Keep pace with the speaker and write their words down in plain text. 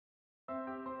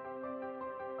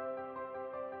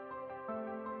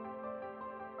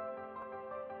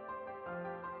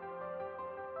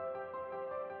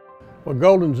Well,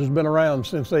 Goldens has been around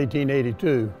since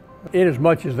 1882.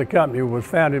 Inasmuch as the company was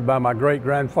founded by my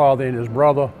great-grandfather and his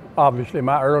brother, obviously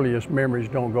my earliest memories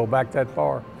don't go back that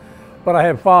far. But I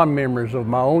have fond memories of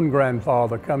my own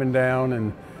grandfather coming down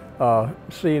and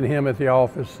seeing him at the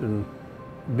office and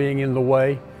being in the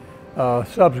way.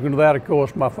 Subsequent to that, of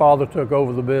course, my father took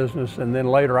over the business, and then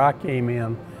later I came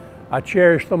in. I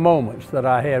cherish the moments that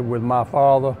I had with my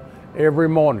father every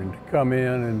morning to come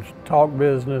in and talk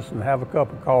business and have a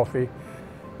cup of coffee.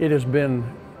 It has been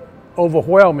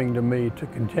overwhelming to me to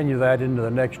continue that into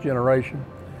the next generation.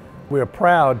 We are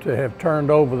proud to have turned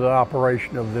over the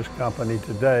operation of this company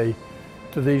today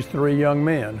to these three young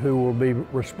men who will be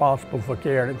responsible for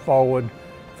carrying it forward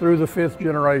through the fifth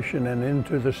generation and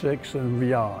into the sixth and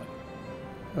beyond.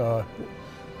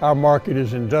 Our market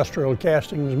is industrial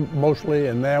castings mostly,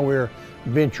 and now we're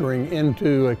venturing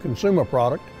into a consumer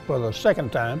product for the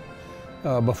second time.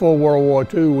 Before World War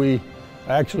II, we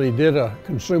actually did a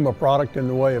consumer product in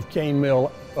the way of cane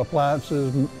mill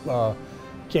appliances,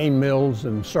 cane mills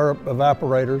and syrup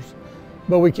evaporators.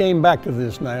 But we came back to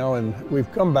this now, and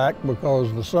we've come back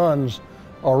because the sons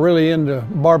are really into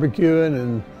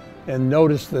barbecuing and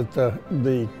noticed that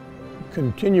the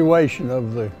continuation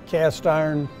of the cast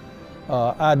iron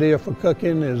idea for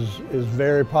cooking is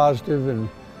very positive, and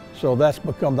so that's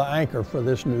become the anchor for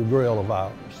this new grill of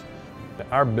ours.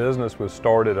 Our business was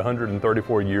started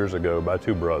 134 years ago by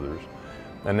two brothers,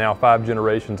 and now 5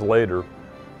 generations later,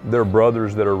 they're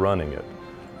brothers that are running it.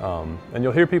 And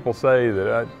you'll hear people say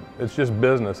that it's just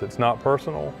business, it's not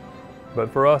personal, but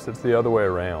for us it's the other way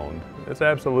around. It's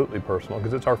absolutely personal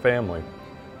because it's our family.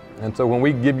 And so when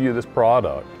we give you this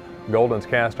product,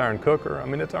 Goldens'Cast Iron Cooker, I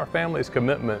mean, it's our family's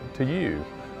commitment to you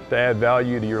to add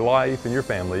value to your life and your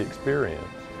family experience.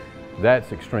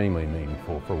 That's extremely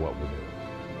meaningful for what we do.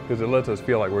 Because it lets us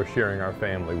feel like we're sharing our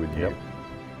family with you. Yep.